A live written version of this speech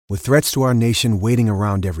With threats to our nation waiting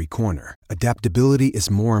around every corner, adaptability is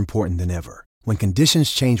more important than ever. When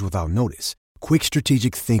conditions change without notice, quick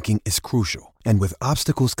strategic thinking is crucial. And with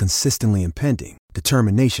obstacles consistently impending,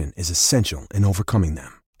 determination is essential in overcoming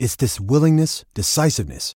them. It's this willingness,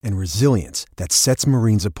 decisiveness, and resilience that sets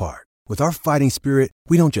Marines apart. With our fighting spirit,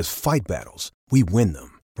 we don't just fight battles, we win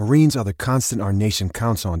them. Marines are the constant our nation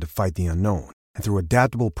counts on to fight the unknown. And through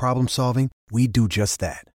adaptable problem solving, we do just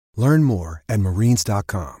that. Learn more at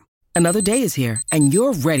marines.com. Another day is here, and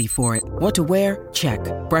you're ready for it. What to wear? Check.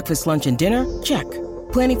 Breakfast, lunch, and dinner? Check.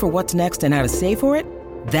 Planning for what's next and how to save for it?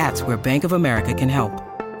 That's where Bank of America can help.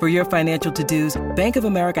 For your financial to-dos, Bank of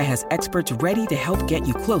America has experts ready to help get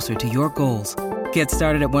you closer to your goals. Get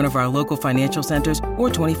started at one of our local financial centers or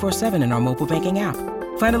 24/7 in our mobile banking app.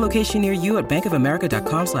 Find a location near you at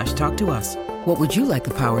bankofamerica.com/talktous. What would you like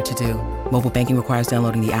the power to do? Mobile banking requires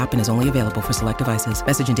downloading the app and is only available for select devices.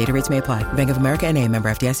 Message and data rates may apply. Bank of America N.A., member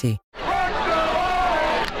FDIC.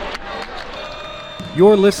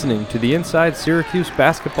 You're listening to the Inside Syracuse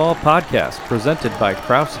Basketball Podcast presented by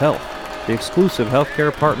Crouse Health, the exclusive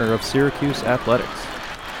healthcare partner of Syracuse Athletics.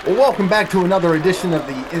 Well, welcome back to another edition of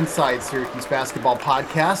the Inside Syracuse Basketball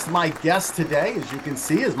Podcast. My guest today, as you can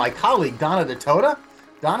see, is my colleague, Donna DeTota.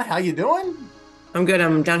 Donna, how you doing? I'm good.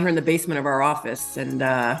 I'm down here in the basement of our office and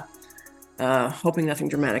hoping nothing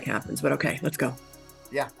dramatic happens, but okay, let's go.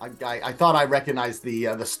 Yeah, I thought I recognized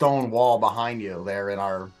the stone wall behind you there in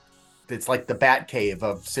our, it's like the bat cave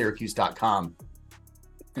of Syracuse.com.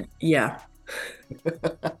 Yeah.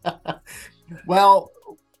 Well,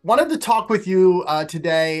 wanted to talk with you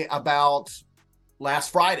today about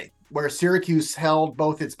last Friday, where Syracuse held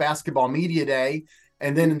both its basketball media day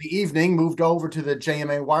and then in the evening moved over to the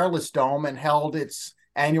JMA Wireless Dome and held its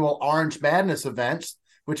annual Orange Madness event,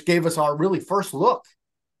 which gave us our really first look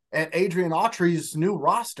at Adrian Autry's new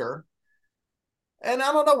roster. And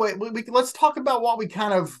I don't know, let's talk about what we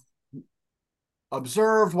kind of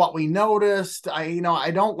observed, what we noticed. I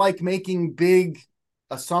don't like making big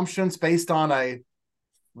assumptions based on a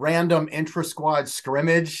random intra-squad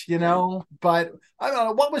scrimmage, but I don't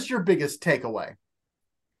know. What was your biggest takeaway?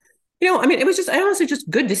 It was honestly just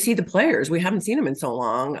good to see the players. We haven't seen them in so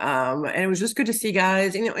long. And it was just good to see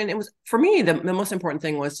guys, and it was, for me, the most important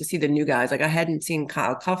thing was to see the new guys. Like I hadn't seen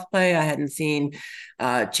Kyle Cuff play. I hadn't seen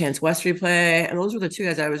Chance Westry play. And those were the two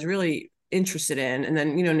guys I was really interested in. And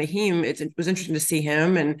then, Naheem, it was interesting to see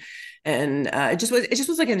him. And it just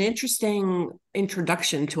was like an interesting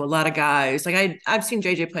introduction to a lot of guys. Like I've seen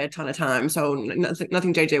JJ play a ton of times, so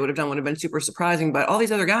nothing JJ would have done would have been super surprising, but all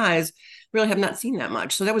these other guys really have not seen that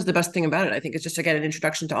much. So that was the best thing about it. I think it's just to get an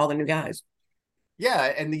introduction to all the new guys. Yeah.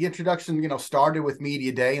 And the introduction, started with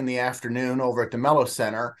media day in the afternoon over at the Mello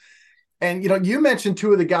Center. And, you mentioned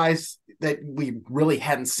two of the guys that we really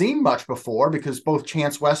hadn't seen much before, because both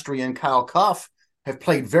Chance Westry and Kyle Cuff have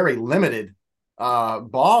played very limited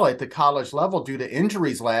ball at the college level due to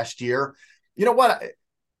injuries last year. You know what?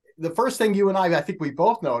 The first thing you and I think we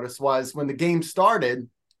both noticed was when the game started,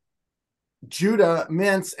 Judah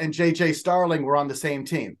Mintz and JJ Starling were on the same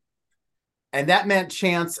team. And that meant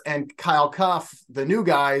Chance and Kyle Cuff, the new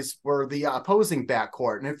guys, were the opposing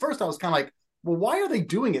backcourt. And at first I was kind of like, well, why are they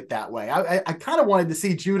doing it that way? I kind of wanted to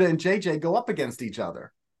see Judah and JJ go up against each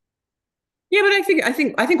other. Yeah, but I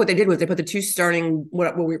think what they did was they put the two starting,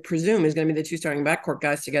 what we presume is going to be the two starting backcourt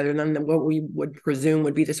guys together, and then what we would presume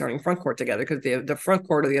would be the starting front court together, because the front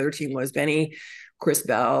court of the other team was Benny, Chris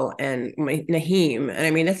Bell, and Naheem. And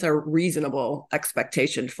I mean, that's a reasonable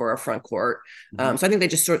expectation for a front court. So I think they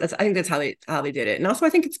just I think that's how they did it. And also I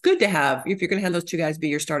think it's good to have, if you're going to have those two guys be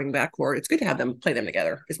your starting backcourt, it's good to have them play them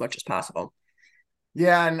together as much as possible.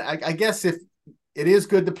 Yeah, and I guess if it is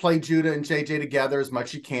good to play Judah and JJ together as much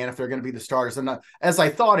as you can if they're going to be the starters. And as I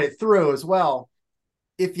thought it through as well,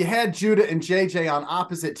 if you had Judah and JJ on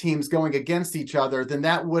opposite teams going against each other, then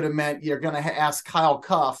that would have meant you're going to ask Kyle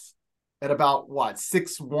Cuff at about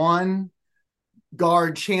 6'1",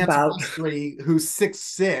 guard Chance Westry, who's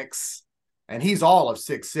 6'6", and he's all of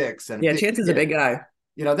 6'6". And yeah, Chance is a big guy.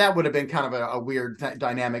 That would have been kind of a weird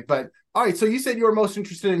dynamic. But all right, so you said you were most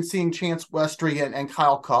interested in seeing Chance Westry and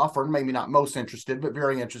Kyle Cuff, or maybe not most interested, but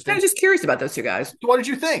very interested. I was just curious about those two guys. So what did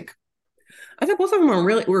you think? I thought both of them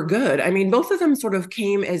were good. I mean, both of them sort of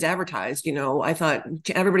came as advertised. I thought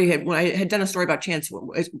everybody when I had done a story about Chance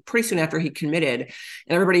pretty soon after he committed, and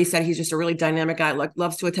everybody said he's just a really dynamic guy,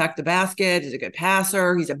 loves to attack the basket, he's a good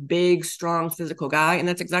passer, he's a big, strong, physical guy, and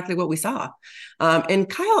that's exactly what we saw. And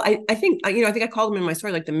Kyle, I think I called him in my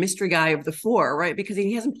story like the mystery guy of the four, right? Because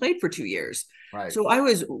he hasn't played for 2 years. Right. So I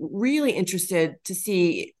was really interested to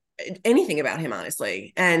see anything about him,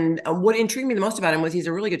 honestly. And what intrigued me the most about him was he's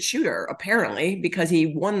a really good shooter, apparently, because he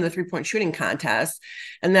won the 3-point shooting contest.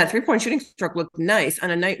 And that 3-point shooting stroke looked nice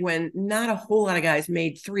on a night when not a whole lot of guys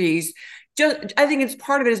made threes. Just, I think it's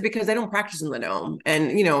part of it is because they don't practice in the dome,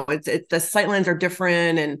 and the sight lines are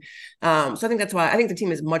different, and so I think that's why I think the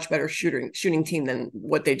team is a much better shooting team than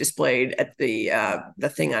what they displayed at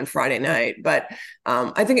the thing on Friday night. But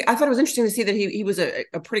I thought it was interesting to see that he was a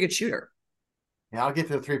pretty good shooter. Yeah, I'll get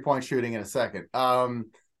to the 3-point shooting in a second.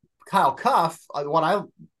 Kyle Cuff, what I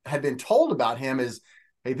had been told about him is,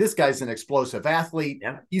 hey, this guy's an explosive athlete.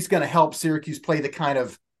 Yeah. He's going to help Syracuse play the kind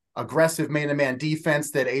of aggressive man-to-man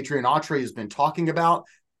defense that Adrian Autry has been talking about.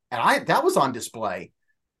 And that was on display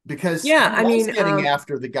because he was getting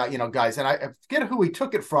after the guy, guys. And I forget who he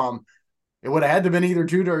took it from. It would have had to have been either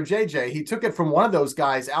Judah or JJ. He took it from one of those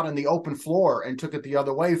guys out in the open floor and took it the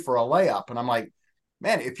other way for a layup. And I'm like,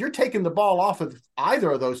 man, if you're taking the ball off of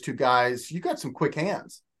either of those two guys, you got some quick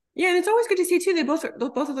hands. Yeah, and it's always good to see too. Both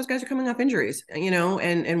of those guys are coming off injuries,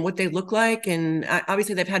 and what they look like, and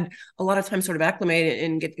obviously they've had a lot of time sort of acclimate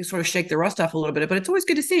and sort of shake the rust off a little bit. But it's always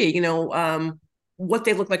good to see, what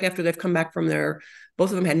they look like after they've come back from both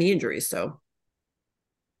of them had knee injuries. So,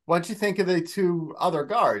 what'd you think of the two other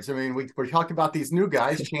guards? I mean, we're talking about these new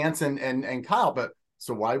guys, Chance and Kyle, but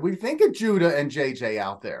so why do we think of Judah and JJ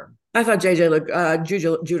out there? I thought Judah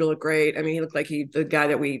looked great. I mean, he looked like the guy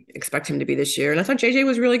that we expect him to be this year. And I thought JJ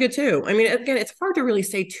was really good too. I mean, again, it's hard to really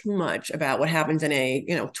say too much about what happens in a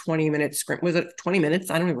 20-minute scrimmage. Was it 20 minutes?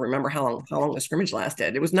 I don't even remember how long the scrimmage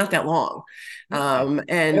lasted. It was not that long. And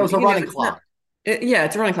it was a running clock.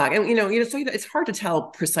 It's a running clock, and so it's hard to tell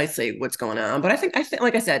precisely what's going on. But I think,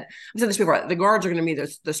 like I've said this before, the guards are going to be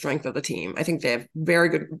the strength of the team. I think they have very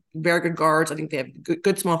good guards. I think they have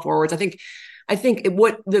good small forwards. I think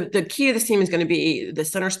what the key to this team is going to be the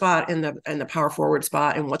center spot and the power forward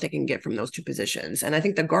spot and what they can get from those two positions. And I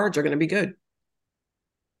think the guards are going to be good.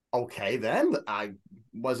 Okay, then I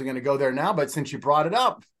wasn't going to go there now, but since you brought it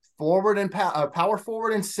up, forward and power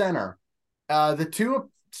forward and center, the two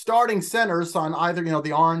starting centers on either,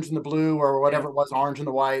 the orange and the blue or whatever it was, orange and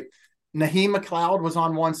the white. Naheem McLeod was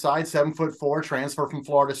on one side, 7'4", transfer from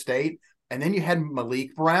Florida State. And then you had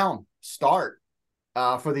Malik Brown start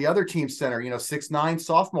for the other team center, 6'9",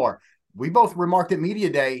 sophomore. We both remarked at Media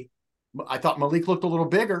Day, I thought Malik looked a little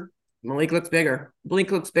bigger. Malik looks bigger.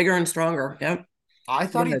 Malik looks bigger and stronger. Yep. I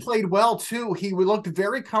thought he played well too. He looked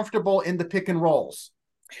very comfortable in the pick and rolls.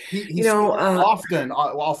 He often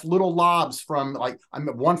off little lobs from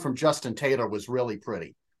one from Justin Taylor was really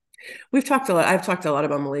pretty. I've talked a lot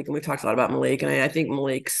about Malik, and we've talked a lot about Malik, and I think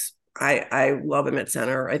Malik's. I love him at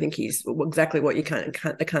center. I think he's exactly what the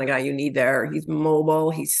kind of guy you need there. He's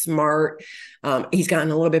mobile. He's smart. He's gotten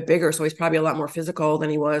a little bit bigger, so he's probably a lot more physical than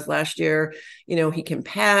he was last year. He can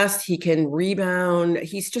pass. He can rebound.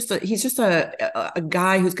 He's just a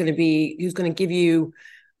guy who's going to give you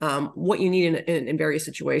what you need in various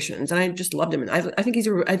situations. And I just loved him. And I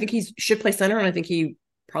think he should play center, and I think he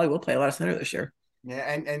probably will play a lot of center this year. Yeah,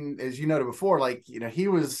 and as you noted before, he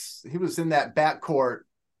was in that backcourt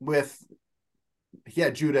he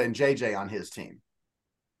had Judah and JJ on his team.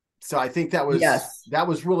 So I think that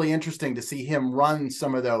was really interesting to see him run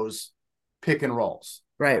some of those pick and rolls.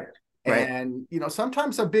 Right. And,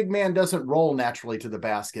 sometimes a big man doesn't roll naturally to the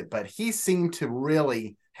basket, but he seemed to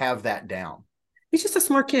really have that down. He's just a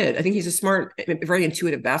smart kid. I think he's a smart, very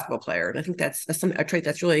intuitive basketball player. And I think that's a trait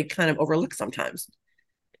that's really kind of overlooked sometimes.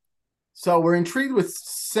 So we're intrigued with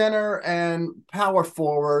center and power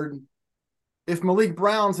forward. If Malik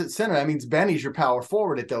Brown's at center, that means Benny's your power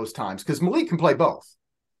forward at those times because Malik can play both.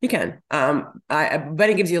 He can.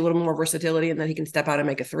 Benny gives you a little more versatility, and then he can step out and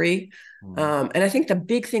make a three. And I think the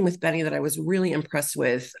big thing with Benny that I was really impressed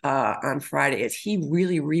with on Friday is he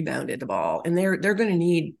really rebounded the ball, and they're going to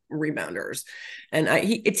need rebounders. And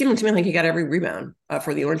it seemed to me like he got every rebound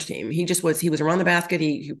for the Orange team. He was around the basket.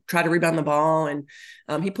 He tried to rebound the ball, and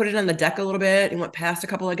he put it on the deck a little bit and went past a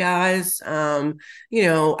couple of guys. I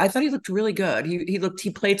thought he looked really good. He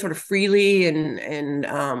played sort of freely and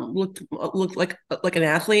looked like an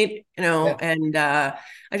athlete. Yeah. And I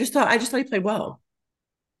just thought he played well.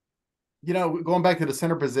 Going back to the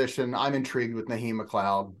center position, I'm intrigued with Naheem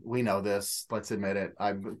McLeod. We know this. Let's admit it.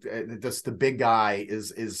 The big guy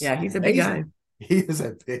is he's amazing. a big guy. He is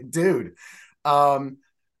a big dude. I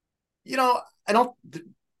don't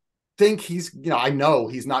think I know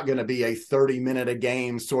he's not going to be a 30-minute a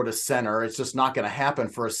game sort of center. It's just not going to happen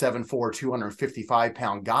for a 7'4",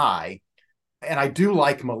 255-pound guy. And I do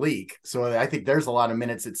like Malik, so I think there's a lot of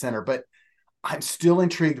minutes at center, but I'm still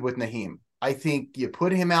intrigued with Naheem. I think you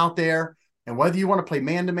put him out there, and whether you want to play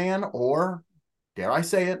man-to-man or dare I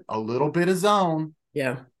say it, a little bit of zone,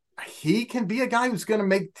 Yeah. he can be a guy who's going to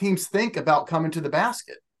make teams think about coming to the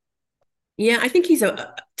basket. Yeah, I think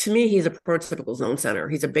to me, he's a prototypical zone center.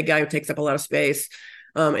 He's a big guy who takes up a lot of space.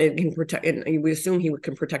 And can protect, and we assume he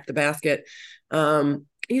can protect the basket. I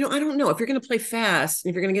don't know if you're going to play fast,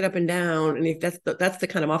 if you're going to get up and down, and if that's the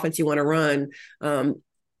kind of offense you want to run.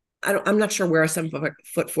 I'm not sure where a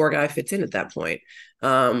 7'4" guy fits in at that point.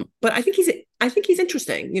 But I think he's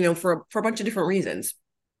interesting, for a bunch of different reasons.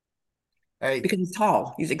 Hey, because he's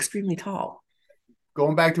tall. He's extremely tall.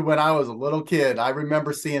 going back to when I was a little kid, I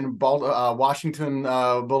remember seeing Washington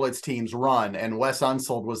Bullets teams run, and Wes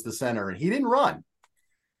Unseld was the center, and he didn't run.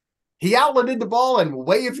 He outletted the ball and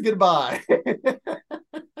waved goodbye.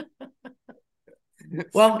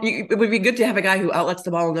 Well, it would be good to have a guy who outlets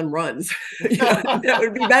the ball and then runs. That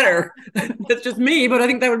would be better. That's just me, but I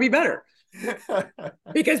think that would be better.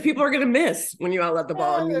 Because people are going to miss when you outlet the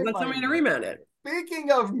ball and you let somebody to rebound it. Speaking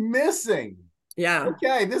of missing. Yeah.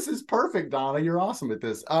 Okay, this is perfect, Donna. You're awesome at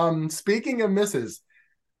this. Speaking of misses,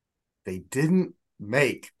 they didn't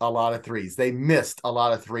make a lot of threes. They missed a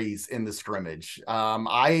lot of threes in the scrimmage.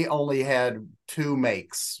 I only had 2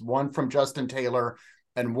 makes, one from Justin Taylor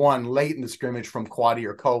and one late in the scrimmage from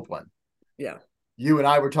Quadir Copeland. Yeah. You and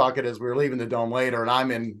I were talking as we were leaving the dome later, and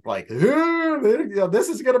I'm in like, this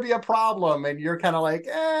is going to be a problem. And you're kind of like,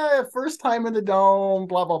 first time in the dome,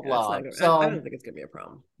 blah, blah, blah. So I don't think it's going to be a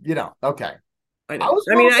problem. Okay. I know.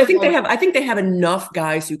 I think they have enough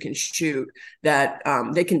guys who can shoot that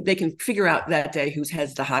they can figure out that day who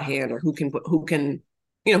has the hot hand or who can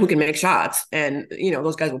make shots, and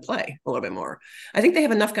those guys will play a little bit more. I think they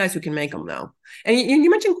have enough guys who can make them though. And you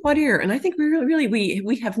mentioned Quadir, and I think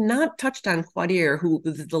we have not touched on Quadir, who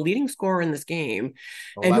is the leading scorer in this game,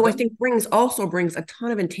 11? and who I think brings a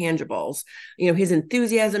ton of intangibles. His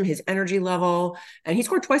enthusiasm, his energy level, and he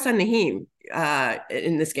scored twice on Naheem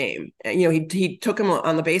in this game. He took him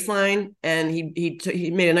on the baseline, and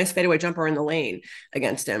he made a nice fadeaway jumper in the lane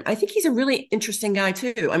against him. I think he's a really interesting guy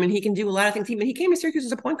too. I mean, he can do a lot of things. He came to Syracuse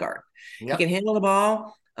as a point guard. Yep. He can handle the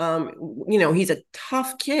ball. He's a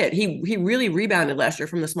tough kid. He really rebounded last year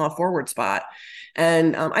from the small forward spot,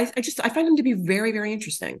 and I find him to be very, very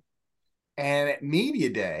interesting. And at media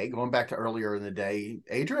day, going back to earlier in the day,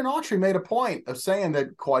 Adrian Autry made a point of saying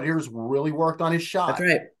that Quadir's really worked on his shot. That's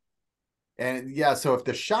right. And yeah, so if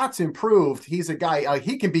the shot's improved, he's a guy,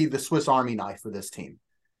 he can be the Swiss Army knife for this team.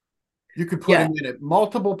 You could put him in at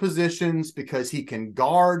multiple positions because he can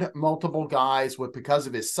guard multiple guys because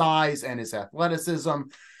of his size and his athleticism.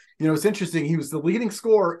 It's interesting. He was the leading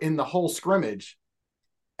scorer in the whole scrimmage,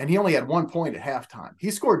 and he only had 1 point at halftime.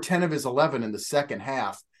 He scored 10 of his 11 in the second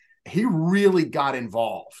half. He really got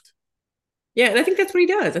involved. Yeah, and I think that's what he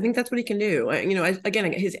does. I think that's what he can do.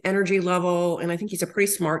 Again, his energy level, and I think he's a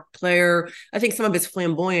pretty smart player. I think some of his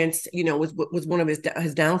flamboyance, was one of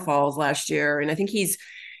his downfalls last year, and I think he's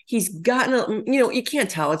gotten you can't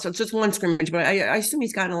tell. It's just one scrimmage, but I assume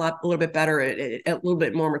he's gotten a little bit better at a little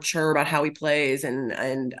bit more mature about how he plays, and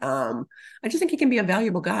I just think he can be a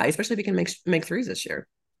valuable guy, especially if he can make threes this year.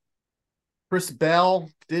 Chris Bell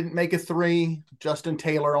didn't make a 3. Justin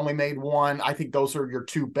Taylor only made 1. I think those are your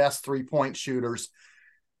 2 best 3-point shooters.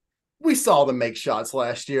 We saw them make shots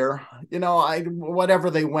last year. Whatever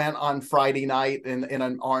they went on Friday night in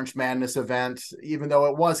an Orange Madness event, even though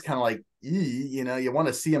it was kind of like, you want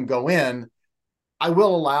to see them go in. I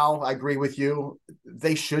agree with you.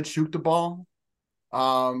 They should shoot the ball.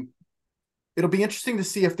 It'll be interesting to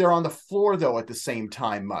see if they're on the floor, though, at the same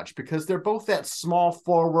time much, because they're both that small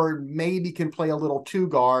forward, maybe can play a little 2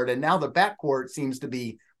 guard, and now the backcourt seems to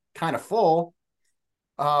be kind of full.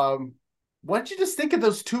 What did you just think of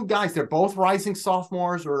those 2 guys? They're both rising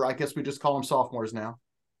sophomores, or I guess we just call them sophomores now.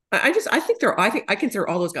 I consider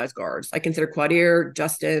all those guys guards. I consider Quadir,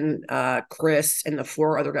 Justin, Chris, and the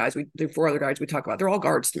 4 other guys we talk about. They're all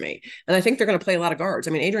guards to me. And I think they're going to play a lot of guards.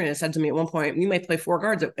 I mean, Adrian has said to me at one point, we might play 4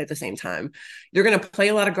 guards at the same time. They're going to play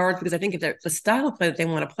a lot of guards because I think if the style of play that they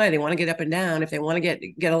want to play, they want to get up and down. If they want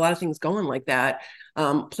to get a lot of things going like that,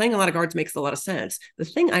 playing a lot of guards makes a lot of sense. The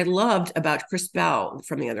thing I loved about Chris Bell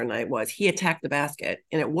from the other night was he attacked the basket,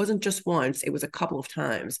 and it wasn't just once, it was a couple of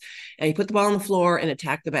times. And he put the ball on the floor and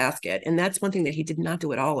attacked the basket. And that's one thing that he did not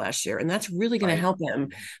do at all last year. And that's really going to help him,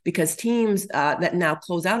 because teams that now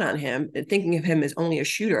close out on him, thinking of him as only a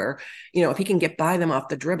shooter, if he can get by them off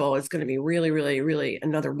the dribble, it's going to be really, really, really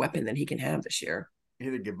another weapon that he can have this year.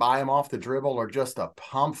 Either get by him off the dribble or just a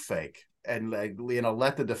pump fake and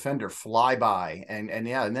let the defender fly by and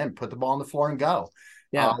then put the ball on the floor and go.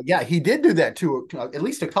 He did do that too, at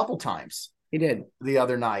least a couple times. He did the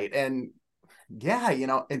other night. And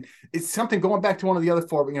and it's something going back to one of the other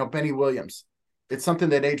 4, Benny Williams. it's something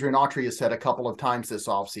that Adrian Autry has said a couple of times this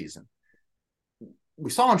offseason.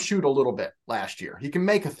 We saw him shoot a little bit last year. He can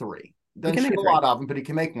make a three. Doesn't shoot a lot of them, but he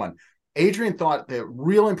can make one. Adrian thought the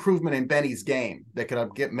real improvement in Benny's game that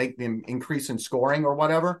could make him increase in scoring or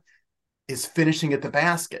whatever is finishing at the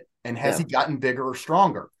basket. And has he gotten bigger or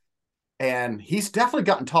stronger? And he's definitely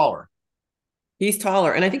gotten taller. He's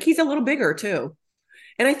taller. And I think he's a little bigger too.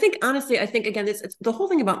 And I think, honestly, again, it's the whole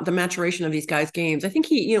thing about the maturation of these guys' games. I think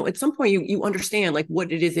he, at some point you understand like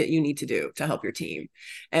what it is that you need to do to help your team.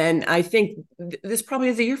 And I think this probably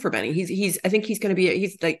is a year for Benny. I think he's going to be,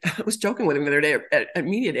 he's like, I was joking with him the other day at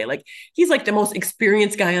media day. Like he's like the most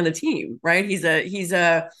experienced guy on the team, right? He's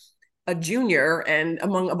a junior and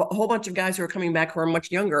among a whole bunch of guys who are coming back who are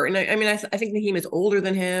much younger. And I think Naheem is older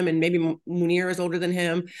than him and maybe Munir is older than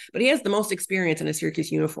him, but he has the most experience in a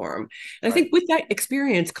Syracuse uniform. And I think with that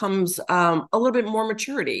experience comes a little bit more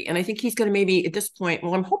maturity. And I think he's going to maybe at this point,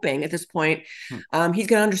 well, I'm hoping at this point, he's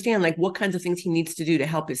going to understand like what kinds of things he needs to do to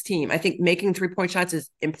help his team. I think making 3-point shots is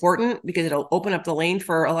important because it'll open up the lane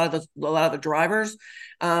for a lot of the drivers.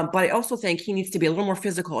 But I also think he needs to be a little more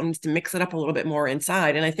physical and needs to mix it up a little bit more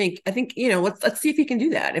inside. And I think, let's see if he can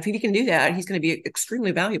do that. If he can do that, he's going to be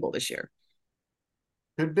extremely valuable this year.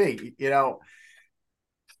 Could be,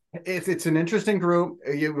 it's an interesting group.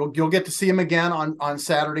 You'll get to see him again on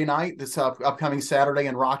Saturday night, this upcoming Saturday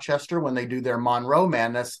in Rochester when they do their Monroe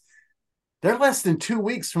Madness. They're less than 2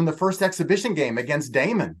 weeks from the first exhibition game against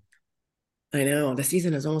Damon. I know. The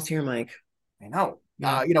season is almost here, Mike. I know.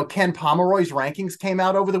 Yeah. Ken Pomeroy's rankings came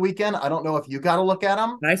out over the weekend. I don't know if you got to look at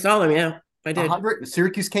them. I saw them. Yeah, I did. 100.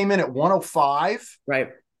 Syracuse came in at 105. Right.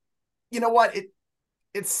 You know what?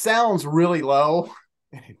 It sounds really low.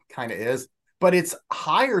 It kind of is, but it's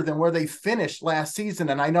higher than where they finished last season.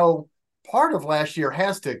 And I know part of last year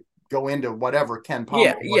has to go into whatever Ken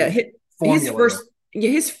Pomeroy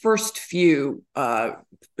his first few,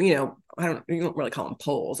 you don't really call them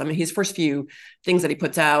polls. I mean, his first few things that he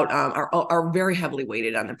puts out are very heavily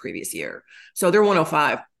weighted on the previous year. So they're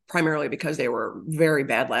 105 primarily because they were very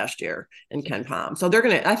bad last year in Ken Pom. So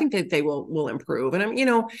I think that they will improve. And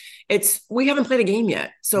we haven't played a game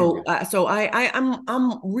yet. So,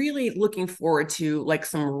 I'm really looking forward to like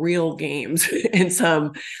some real games and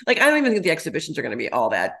some, like, I don't even think the exhibitions are going to be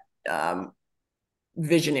all that,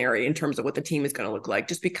 visionary in terms of what the team is going to look like,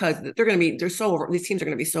 just because these teams are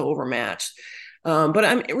going to be so overmatched. But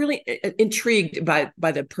I'm really intrigued by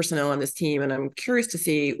the personnel on this team, and I'm curious to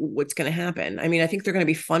see what's going to happen. I mean, I think they're going to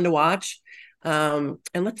be fun to watch. And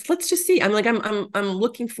let's just see. I'm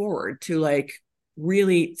looking forward to like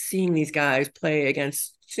really seeing these guys play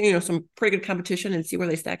against some pretty good competition and see where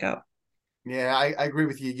they stack up. Yeah, I agree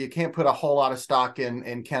with you. You can't put a whole lot of stock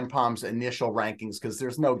in Ken Pom's initial rankings because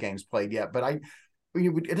there's no games played yet. But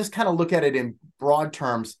you just kind of look at it in broad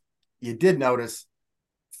terms. You did notice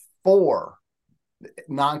 4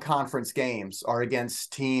 non-conference games are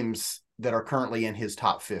against teams that are currently in his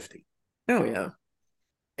top 50. Oh, yeah.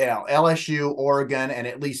 LSU, Oregon, and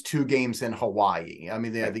at least 2 games in Hawaii. I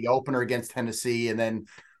mean, they had the opener against Tennessee and then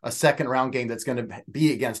a second round game that's going to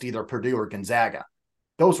be against either Purdue or Gonzaga.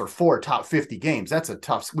 Those are 4 top 50 games. That's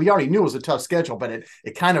we already knew it was a tough schedule, but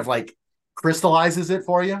it kind of like crystallizes it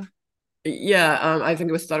for you. Yeah, I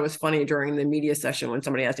think thought it was funny during the media session when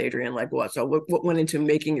somebody asked Adrian, like, what went into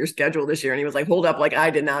making your schedule this year? And he was like, hold up, like,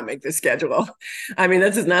 I did not make this schedule. I mean,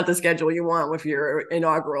 this is not the schedule you want with your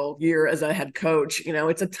inaugural year as a head coach.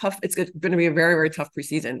 It's going to be a very, very tough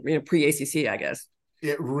preseason, pre-ACC, I guess.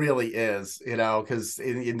 It really is, because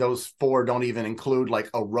in those 4 don't even include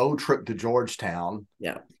like a road trip to Georgetown.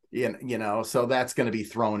 Yeah. So that's going to be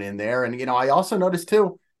thrown in there. And, I also noticed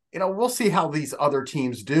too, we'll see how these other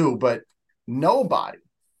teams do, but nobody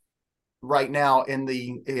right now in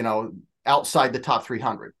the, outside the top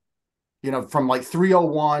 300, from like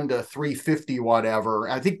 301 to 350, whatever.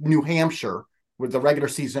 I think New Hampshire with the regular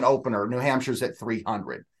season opener, New Hampshire's at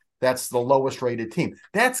 300. That's the lowest rated team.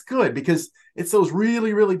 That's good because it's those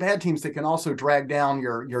really, really bad teams that can also drag down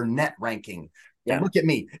your net ranking. Yeah. And look at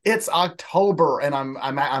me. It's October and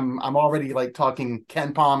I'm already like talking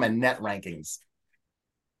Ken Pom and net rankings.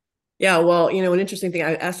 Yeah, well, an interesting thing,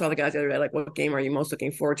 I asked all the guys the other day, like, what game are you most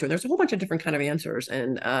looking forward to? And there's a whole bunch of different kind of answers.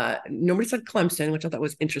 And nobody said Clemson, which I thought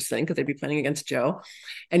was interesting because they'd be playing against Joe.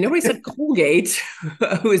 And nobody said Colgate,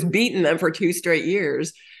 who has beaten them for 2 straight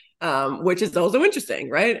years, which is also interesting,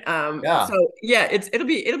 right? Yeah. So yeah, it'll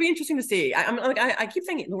be interesting to see. I keep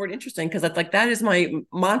saying the word interesting because that's like that is my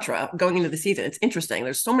mantra going into the season. It's interesting.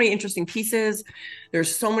 There's so many interesting pieces.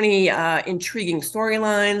 There's so many intriguing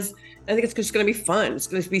storylines. I think it's just going to be fun. It's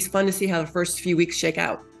going to be fun to see how the first few weeks shake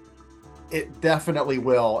out. It definitely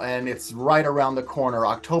will, and it's right around the corner.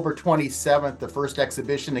 October 27th, the first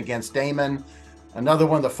exhibition against Damon, another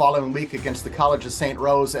one the following week against the College of St.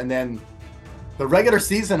 Rose, and then the regular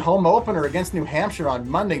season home opener against New Hampshire on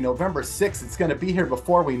Monday, November 6th. It's going to be here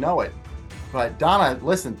before we know it. But Donna,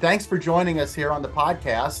 listen, thanks for joining us here on the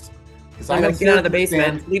podcast. I'm going to get out of the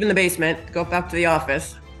basement, leaving the basement, go back to the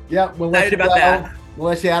office. Yeah, we'll let you go. We'll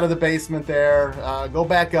let you out of the basement there. Go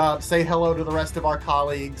back up, say hello to the rest of our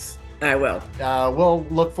colleagues. I will. We'll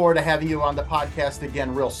look forward to having you on the podcast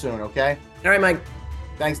again real soon, okay? All right, Mike.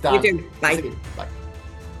 Thanks, Don. You too. Bye. Bye.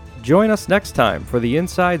 Join us next time for the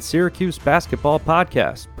Inside Syracuse Basketball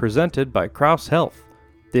Podcast, presented by Crouse Health,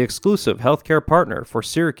 the exclusive healthcare partner for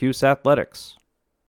Syracuse Athletics.